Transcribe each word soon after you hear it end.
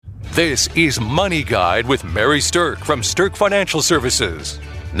This is Money Guide with Mary Sterk from Sterk Financial Services.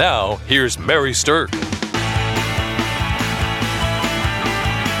 Now, here's Mary Sterk.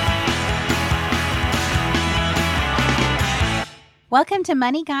 Welcome to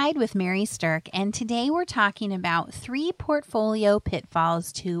Money Guide with Mary Sterk, and today we're talking about 3 portfolio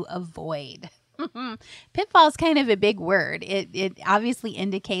pitfalls to avoid. Pitfall is kind of a big word. It obviously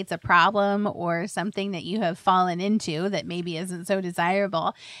indicates a problem or something that you have fallen into that maybe isn't so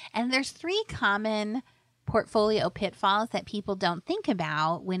desirable. And there's 3 common portfolio pitfalls that people don't think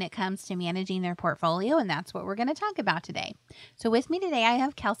about when it comes to managing their portfolio, and that's what we're going to talk about today. So with me today, I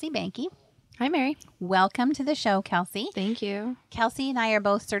have Kelsey Banke. Hi, Mary. Welcome to the show, Kelsey. Thank you. Kelsey and I are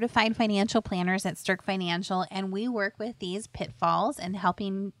both certified financial planners at Sterk Financial, and we work with these pitfalls and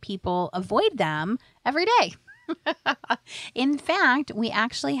helping people avoid them every day. In fact, we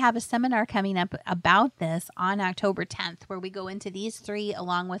actually have a seminar coming up about this on October 10th, where we go into these 3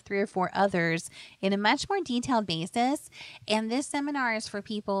 along with 3 or 4 others in a much more detailed basis. And this seminar is for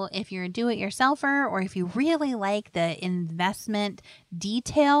people if you're a do-it-yourselfer or if you really like the investment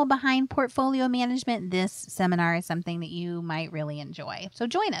detail behind portfolio management. This seminar is something that you might really enjoy. So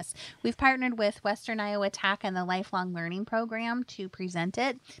join us. We've partnered with Western Iowa TAC and the Lifelong Learning Program to present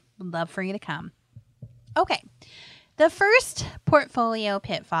it. We'd love for you to come. Okay, the first portfolio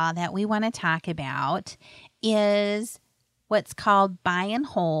pitfall that we want to talk about is what's called buy and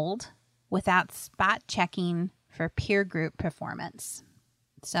hold without spot checking for peer group performance.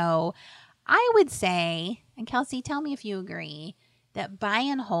 So I would say, and Kelsey, tell me if you agree, that buy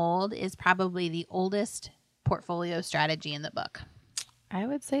and hold is probably the oldest portfolio strategy in the book. I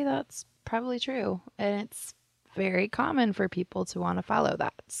would say that's probably true, and it's very common for people to want to follow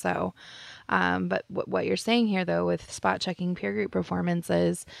that. So, but what you're saying here, though, with spot checking peer group performance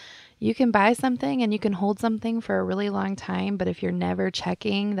is you can buy something and you can hold something for a really long time, but if you're never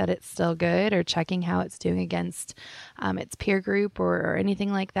checking that it's still good or checking how it's doing against its peer group or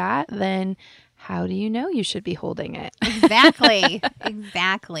anything like that, then how do you know you should be holding it? Exactly.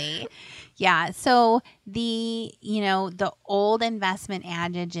 Exactly. Yeah. So the old investment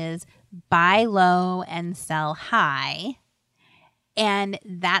adage is buy low and sell high. And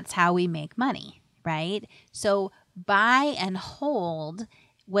that's how we make money, right? So buy and hold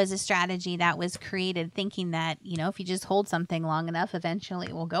was a strategy that was created thinking that, if you just hold something long enough, eventually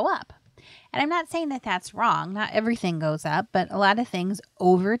it will go up. And I'm not saying that that's wrong. Not everything goes up, but a lot of things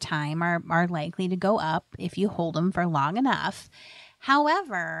over time are likely to go up if you hold them for long enough.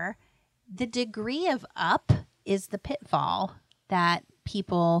 However, the degree of up is the pitfall that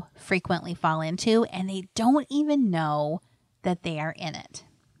people frequently fall into, and they don't even know that they are in it.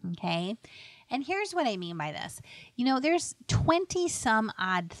 Okay. And here's what I mean by this. There's 20 some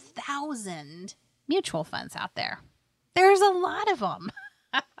odd thousand mutual funds out there. There's a lot of them.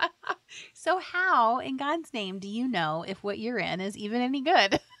 So how, in God's name, do you know if what you're in is even any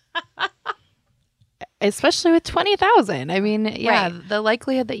good? Especially with 20,000. I mean, yeah, Right. The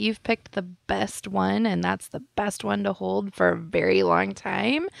likelihood that you've picked the best one and that's the best one to hold for a very long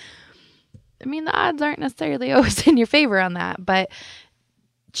time, I mean, the odds aren't necessarily always in your favor on that, but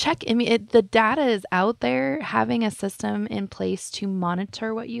check. I mean, the data is out there. Having a system in place to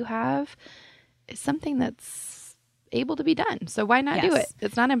monitor what you have is something that's able to be done. So why not do it?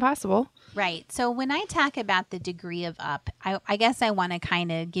 It's not impossible. Right. So when I talk about the degree of up, I guess I want to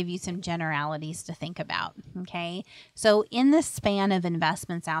kind of give you some generalities to think about. Okay. So in the span of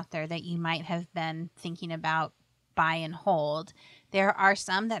investments out there that you might have been thinking about buy and hold, there are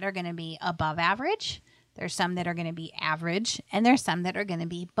some that are going to be above average. There's some that are going to be average, and there's some that are going to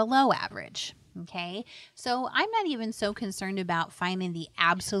be below average. Okay. So I'm not even so concerned about finding the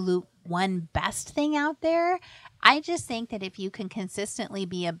absolute one best thing out there. I just think that if you can consistently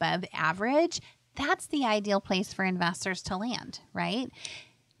be above average, that's the ideal place for investors to land, right?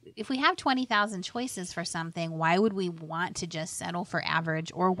 If we have 20,000 choices for something, why would we want to just settle for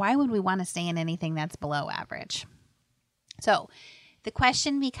average, or why would we want to stay in anything that's below average? So the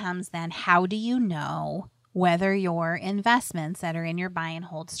question becomes then, how do you know whether your investments that are in your buy and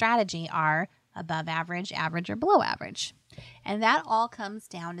hold strategy are above average, average, or below average? And that all comes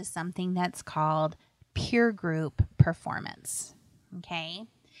down to something that's called peer group performance. Okay.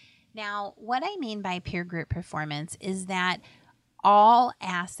 Now, what I mean by peer group performance is that all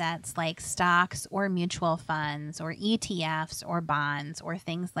assets like stocks or mutual funds or ETFs or bonds or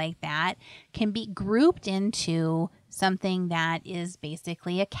things like that can be grouped into something that is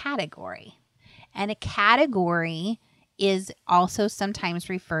basically a category. And a category is also sometimes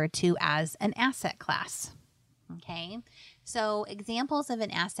referred to as an asset class. Okay. So examples of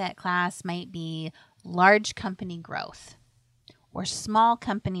an asset class might be large company growth or small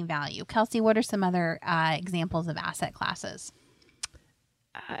company value. Kelsey, what are some other examples of asset classes?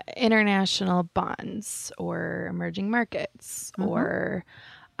 International bonds or emerging markets or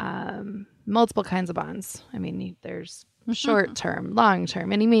multiple kinds of bonds. I mean, there's short term, long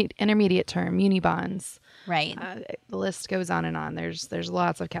term, intermediate term, muni bonds. Right. The list goes on and on. There's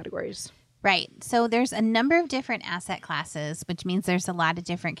lots of categories. Right. So there's a number of different asset classes, which means there's a lot of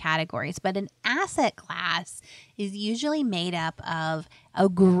different categories. But an asset class is usually made up of a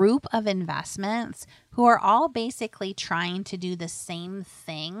group of investments who are all basically trying to do the same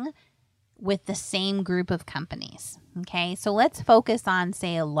thing with the same group of companies. Okay. So let's focus on,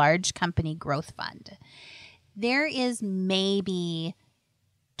 say, a large company growth fund. There is maybe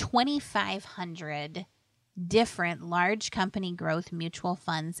 2,500 different large company growth mutual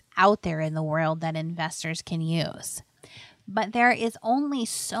funds out there in the world that investors can use. But there is only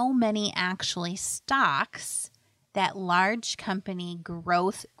so many actually stocks that large company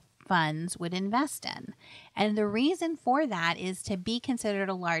growth funds would invest in. And the reason for that is to be considered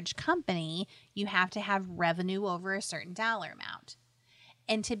a large company, you have to have revenue over a certain dollar amount.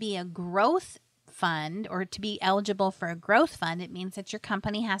 And to be a growth fund or to be eligible for a growth fund, it means that your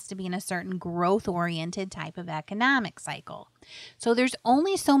company has to be in a certain growth-oriented type of economic cycle. So there's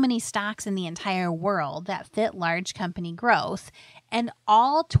only so many stocks in the entire world that fit large company growth, and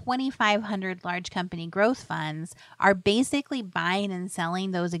all 2,500 large company growth funds are basically buying and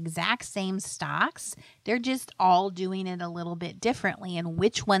selling those exact same stocks. They're just all doing it a little bit differently in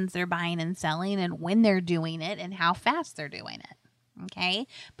which ones they're buying and selling and when they're doing it and how fast they're doing it. Okay,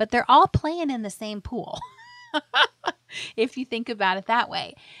 but they're all playing in the same pool. If you think about it that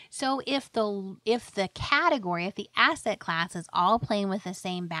way. So if the asset class is all playing with the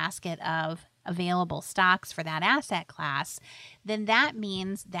same basket of available stocks for that asset class, then that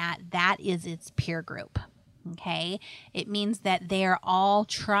means that is its peer group. Okay, it means that they are all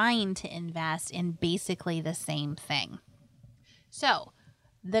trying to invest in basically the same thing. So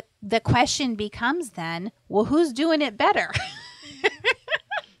the question becomes then, well, who's doing it better?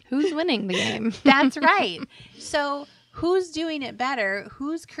 Who's winning the game? That's right. So who's doing it better?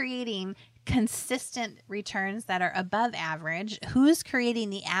 Who's creating consistent returns that are above average? Who's creating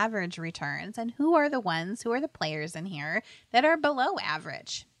the average returns? And who are the players in here that are below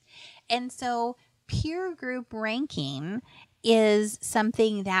average? And so peer group ranking is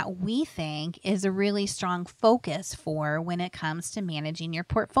something that we think is a really strong focus for when it comes to managing your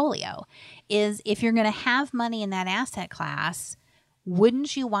portfolio. Is if you're going to have money in that asset class,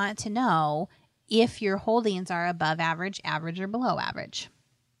 wouldn't you want to know if your holdings are above average, average, or below average?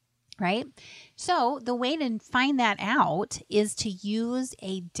 Right? So the way to find that out is to use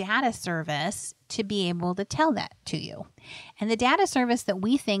a data service to be able to tell that to you. And the data service that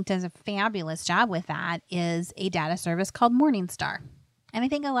we think does a fabulous job with that is a data service called Morningstar. And I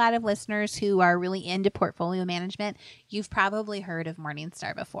think a lot of listeners who are really into portfolio management, you've probably heard of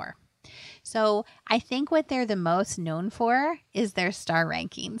Morningstar before. So I think what they're the most known for is their star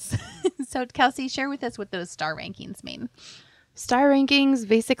rankings. So Kelsey, share with us what those star rankings mean. Star rankings,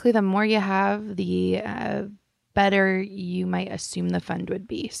 basically the more you have, the better you might assume the fund would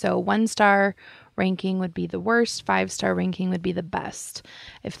be. So 1-star ranking would be the worst, 5-star ranking would be the best.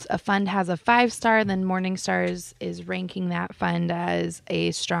 If a fund has a 5-star, then Morningstar is ranking that fund as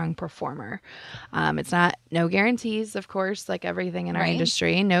a strong performer. It's not no guarantees, of course, like everything in our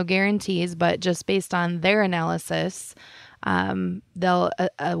industry, no guarantees, but just based on their analysis, they'll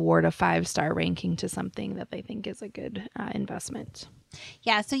award a 5-star ranking to something that they think is a good investment.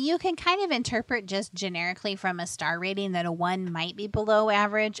 Yeah, so you can kind of interpret just generically from a star rating that a 1 might be below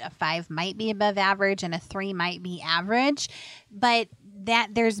average, a 5 might be above average, and a 3 might be average, but that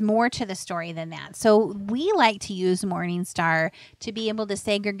there's more to the story than that. So we like to use Morningstar to be able to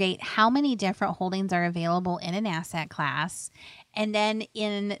segregate how many different holdings are available in an asset class, and then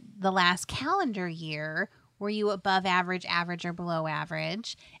in the last calendar year, were you above average, average, or below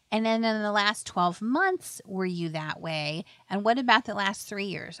average? And then in the last 12 months, were you that way? And what about the last 3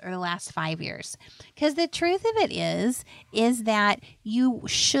 years or the last 5 years? Because the truth of it is that you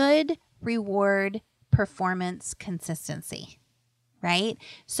should reward performance consistency, right?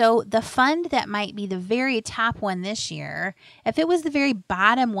 So the fund that might be the very top one this year, if it was the very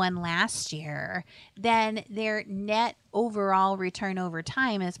bottom one last year, then their net overall return over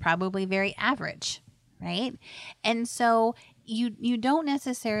time is probably very average. Right? And so you don't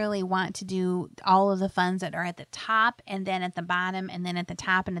necessarily want to do all of the funds that are at the top and then at the bottom and then at the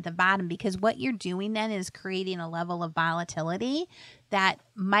top and at the bottom, because what you're doing then is creating a level of volatility that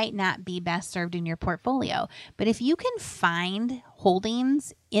might not be best served in your portfolio. But if you can find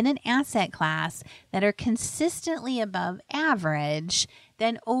holdings in an asset class that are consistently above average,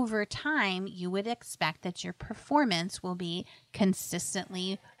 then over time you would expect that your performance will be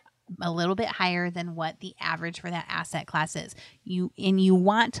consistently a little bit higher than what the average for that asset class is. You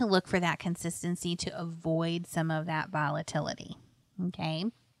want to look for that consistency to avoid some of that volatility. Okay.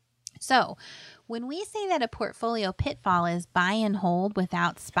 So when we say that a portfolio pitfall is buy and hold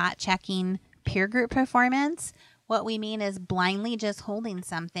without spot checking peer group performance, what we mean is blindly just holding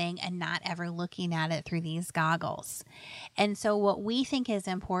something and not ever looking at it through these goggles. And so what we think is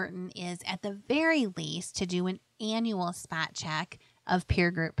important is at the very least to do an annual spot check of peer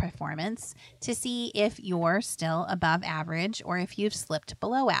group performance to see if you're still above average or if you've slipped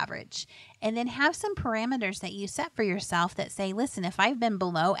below average. And then have some parameters that you set for yourself that say, listen, if I've been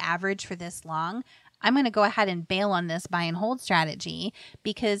below average for this long, I'm going to go ahead and bail on this buy and hold strategy,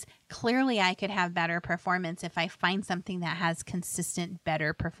 because clearly I could have better performance if I find something that has consistent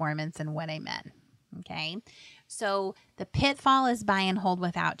better performance than what I'm in. Okay. So the pitfall is buy and hold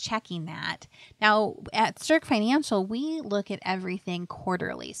without checking that. Now at Sterk Financial, we look at everything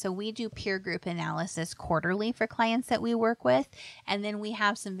quarterly. So we do peer group analysis quarterly for clients that we work with. And then we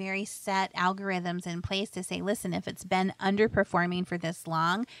have some very set algorithms in place to say, listen, if it's been underperforming for this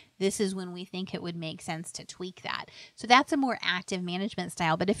long, this is when we think it would make sense to tweak that. So that's a more active management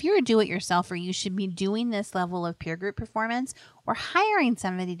style. But if you're a do-it-yourselfer, you should be doing this level of peer group performance or hiring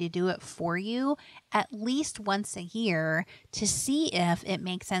somebody to do it for you at least once a year to see if it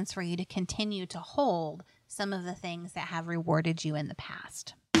makes sense for you to continue to hold some of the things that have rewarded you in the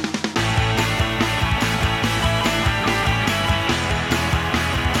past.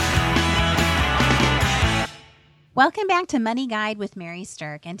 Welcome back to Money Guide with Mary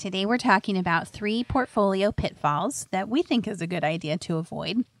Sterk, and today we're talking about 3 portfolio pitfalls that we think is a good idea to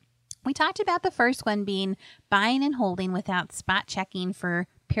avoid. We talked about the first one being buying and holding without spot checking for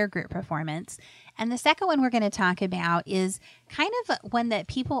peer group performance. And the second one we're going to talk about is kind of one that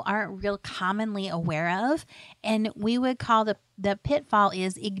people aren't real commonly aware of. And we would call the pitfall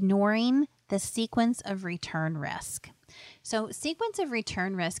is ignoring the sequence of return risk. So sequence of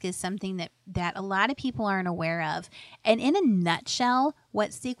return risk is something that a lot of people aren't aware of. And in a nutshell,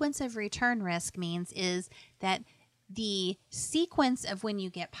 what sequence of return risk means is that the sequence of when you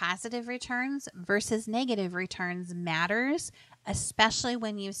get positive returns versus negative returns matters, especially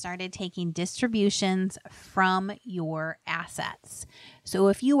when you started taking distributions from your assets. So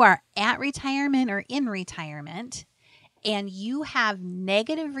if you are at retirement or in retirement and you have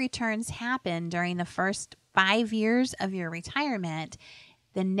negative returns happen during the first 5 years of your retirement,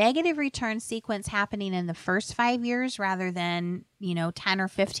 the negative return sequence happening in the first 5 years rather than, 10 or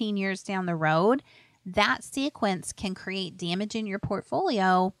 15 years down the road, that sequence can create damage in your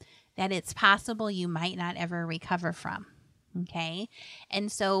portfolio that it's possible you might not ever recover from. Okay.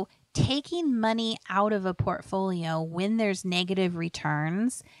 And so taking money out of a portfolio when there's negative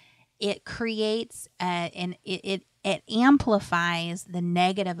returns, it creates it amplifies the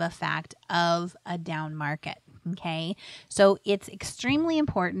negative effect of a down market. Okay. So it's extremely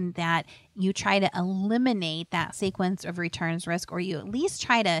important that you try to eliminate that sequence of returns risk, or you at least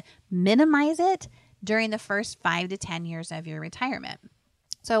try to minimize it during the first 5 to 10 years of your retirement.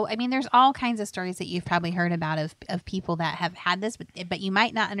 So, there's all kinds of stories that you've probably heard about of people that have had this, but you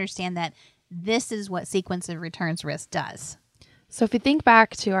might not understand that this is what sequence of returns risk does. So if you think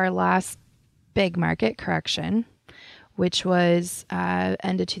back to our last big market correction, which was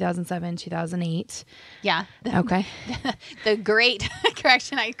end of 2007, 2008. Yeah. Okay. The great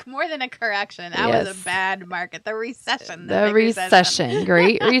correction. More than a correction. That was a bad market. The recession. The recession.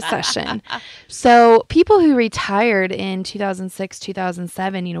 Great recession. So people who retired in 2006,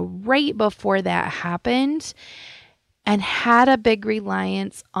 2007, right before that happened and had a big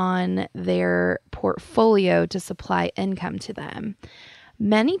reliance on their portfolio to supply income to them,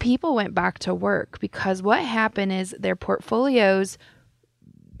 many people went back to work because what happened is their portfolios,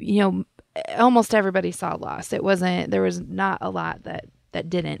 almost everybody saw loss. There was not a lot that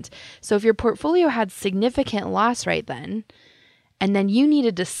didn't. So if your portfolio had significant loss right then, and then you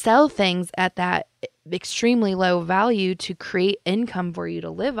needed to sell things at that extremely low value to create income for you to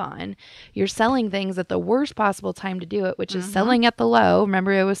live on, you're selling things at the worst possible time to do it, which is selling at the low.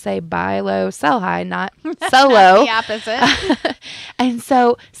 Remember, I always say buy low, sell high, not sell low. The opposite. And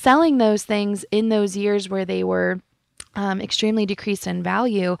so selling those things in those years where they were extremely decreased in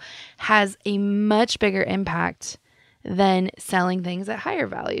value has a much bigger impact than selling things at higher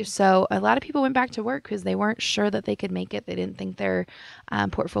value. So a lot of people went back to work because they weren't sure that they could make it. They didn't think their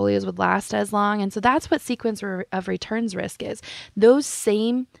portfolios would last as long. And so that's what sequence of returns risk is. Those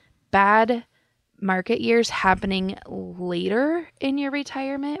same bad market years happening later in your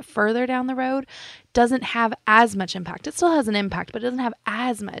retirement, further down the road, doesn't have as much impact. It still has an impact, but it doesn't have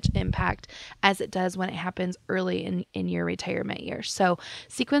as much impact as it does when it happens early in your retirement years. So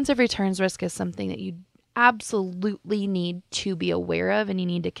sequence of returns risk is something that you absolutely need to be aware of and you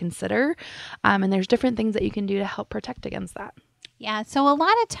need to consider. And there's different things that you can do to help protect against that. Yeah. So a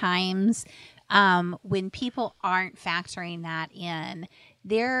lot of times when people aren't factoring that in,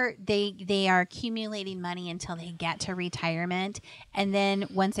 they are accumulating money until they get to retirement, and then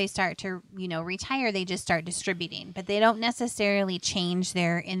once they start to retire, they just start distributing, but they don't necessarily change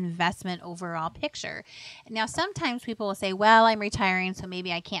their investment overall picture. Now sometimes people will say, well, I'm retiring, so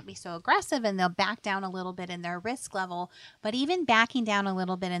maybe I can't be so aggressive, and they'll back down a little bit in their risk level. But even backing down a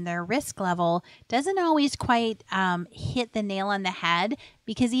little bit in their risk level doesn't always quite hit the nail on the head,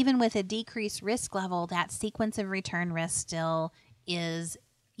 because even with a decreased risk level, that sequence of return risk still is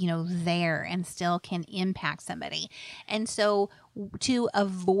there and still can impact somebody. And so to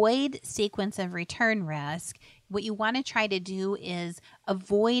avoid sequence of return risk, what you want to try to do is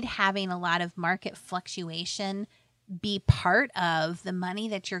avoid having a lot of market fluctuation be part of the money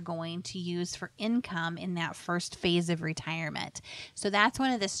that you're going to use for income in that first phase of retirement. So that's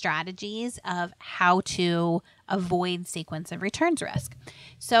one of the strategies of how to avoid sequence of returns risk.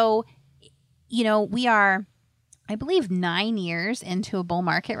 So, we are, I believe, 9 years into a bull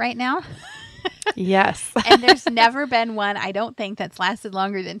market right now. Yes. And there's never been one, I don't think, that's lasted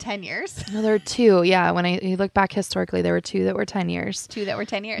longer than 10 years. No, there are two. Yeah. When you look back historically, there were two that were 10 years. Two that were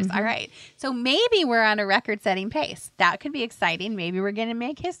 10 years. Mm-hmm. All right. So maybe we're on a record-setting pace. That could be exciting. Maybe we're going to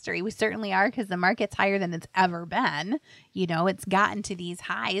make history. We certainly are, because the market's higher than it's ever been. It's gotten to these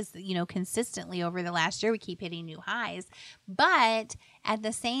highs, consistently over the last year. We keep hitting new highs. But at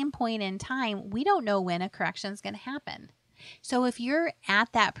the same point in time, we don't know when a correction is going to happen. So if you're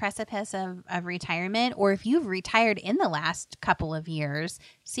at that precipice of retirement, or if you've retired in the last couple of years,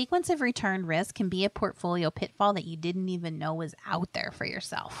 sequence of return risk can be a portfolio pitfall that you didn't even know was out there for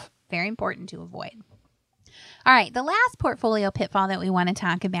yourself. Very important to avoid. All right, the last portfolio pitfall that we want to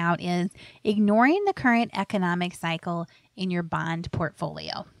talk about is ignoring the current economic cycle in your bond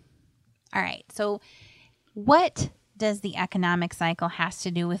portfolio. All right, so what does the economic cycle has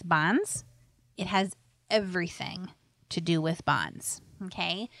to do with bonds? It has everything to do with bonds.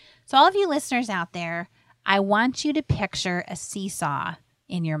 Okay. So all of you listeners out there, I want you to picture a seesaw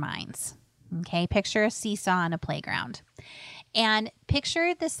in your minds. Okay. Picture a seesaw on a playground, and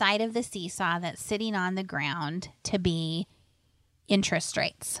picture the side of the seesaw that's sitting on the ground to be interest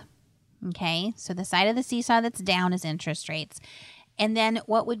rates. Okay. So the side of the seesaw that's down is interest rates. And then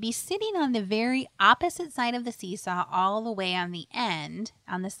what would be sitting on the very opposite side of the seesaw, all the way on the end,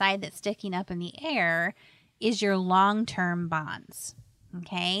 on the side that's sticking up in the air, is your long-term bonds,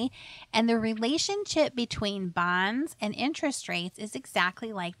 okay? And the relationship between bonds and interest rates is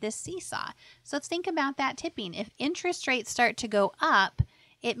exactly like this seesaw. So let's think about that tipping. If interest rates start to go up,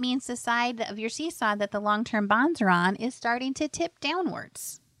 it means the side of your seesaw that the long-term bonds are on is starting to tip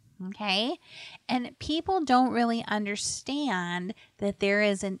downwards, okay? And people don't really understand that there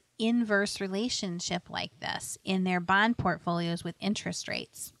is an inverse relationship like this in their bond portfolios with interest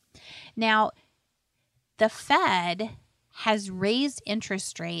rates. Now, the Fed has raised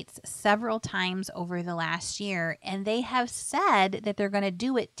interest rates several times over the last year, and they have said that they're going to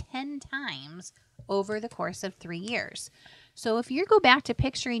do it 10 times over the course of 3 years. So if you go back to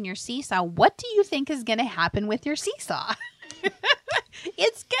picturing your seesaw, what do you think is going to happen with your seesaw?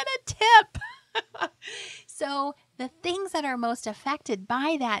 It's going to tip. So the things that are most affected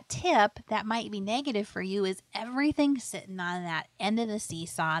by that tip that might be negative for you is everything sitting on that end of the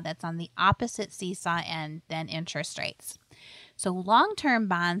seesaw that's on the opposite seesaw end than interest rates. So long-term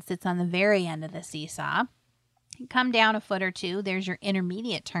bonds sits on the very end of the seesaw. You come down a foot or two, there's your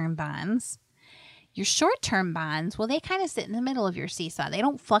intermediate term bonds. Your short-term bonds, well, they kind of sit in the middle of your seesaw. They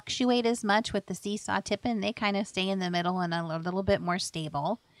don't fluctuate as much with the seesaw tipping. They kind of stay in the middle and a little bit more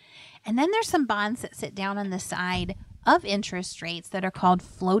stable. And then there's some bonds that sit down on the side of interest rates that are called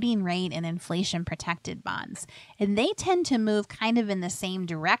floating rate and inflation protected bonds. And they tend to move kind of in the same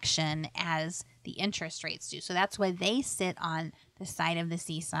direction as the interest rates do. So that's why they sit on the side of the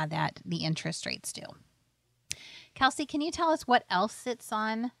seesaw that the interest rates do. Kelsey, can you tell us what else sits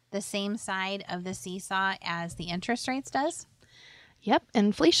on the same side of the seesaw as the interest rates does? Yep,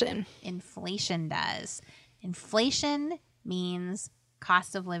 inflation. Inflation does. Inflation means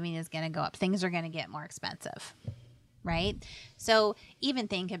cost of living is going to go up. Things are going to get more expensive. right? So even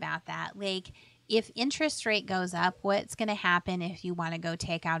think about that. Like, if interest rate goes up, what's going to happen if you want to go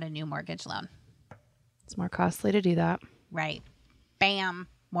take out a new mortgage loan? It's more costly to do that. Right. Bam.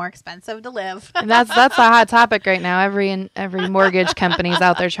 More expensive to live. And that's a hot topic right now. Every mortgage company's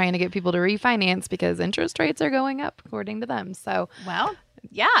out there trying to get people to refinance because interest rates are going up according to them. So, well,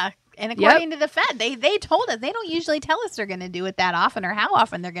 yeah. And according to the Fed, they told us, they don't usually tell us they're going to do it that often or how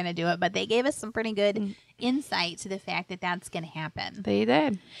often they're going to do it, but they gave us some pretty good insight to the fact that that's going to happen. They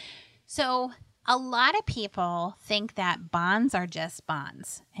did. So a lot of people think that bonds are just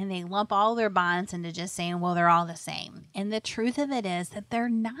bonds, and they lump all their bonds into just saying, well, they're all the same. And the truth of it is that they're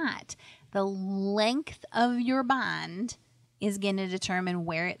not. The length of your bond is going to determine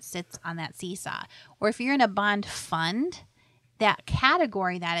where it sits on that seesaw. Or if you're in a bond fund, that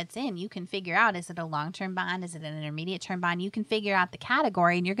category that it's in, you can figure out, is it a long-term bond? Is it an intermediate term bond? You can figure out the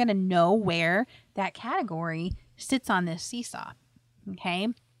category, and you're going to know where that category sits on this seesaw. Okay?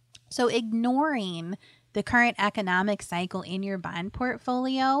 So ignoring the current economic cycle in your bond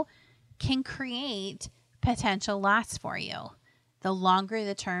portfolio can create potential loss for you the longer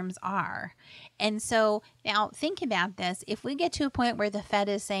the terms are. And so now think about this. If we get to a point where the Fed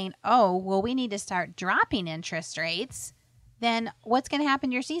is saying, oh, well, we need to start dropping interest rates, then what's going to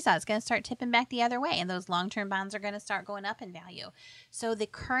happen to your seesaw? It's going to start tipping back the other way, and those long-term bonds are going to start going up in value. So the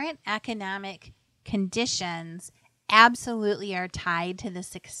current economic conditions absolutely are tied to the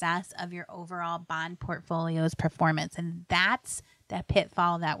success of your overall bond portfolio's performance. And that's the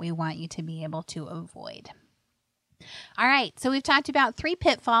pitfall that we want you to be able to avoid. All right, so we've talked about 3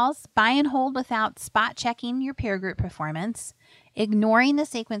 pitfalls: buy and hold without spot checking your peer group performance, ignoring the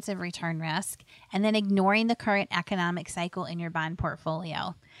sequence of return risk, and then ignoring the current economic cycle in your bond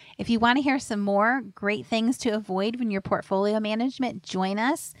portfolio. If you want to hear some more great things to avoid when your portfolio management, join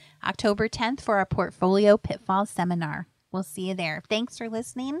us October 10th for our Portfolio Pitfalls seminar. We'll see you there. Thanks for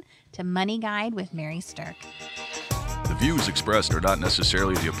listening to Money Guide with Mary Sterk. The views expressed are not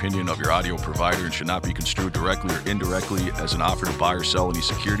necessarily the opinion of your audio provider and should not be construed directly or indirectly as an offer to buy or sell any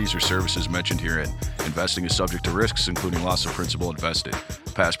securities or services mentioned herein. Investing is subject to risks, including loss of principal invested.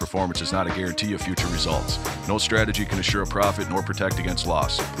 Past performance is not a guarantee of future results. No strategy can assure a profit nor protect against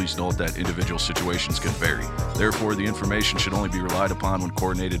loss. Please note that individual situations can vary. Therefore, the information should only be relied upon when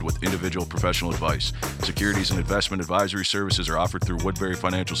coordinated with individual professional advice. Securities and investment advisory services are offered through Woodbury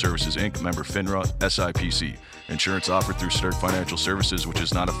Financial Services, Inc., member FINRA, SIPC. Insurance offered through Sterk Financial Services, which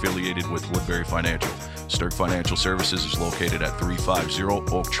is not affiliated with Woodbury Financial. Sterk Financial Services is located at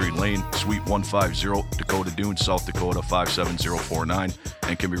 350 Oak Tree Lane, Suite 150, Dakota Dunes, South Dakota 57049,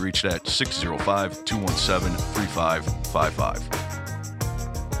 and can be reached at 605-217-3555.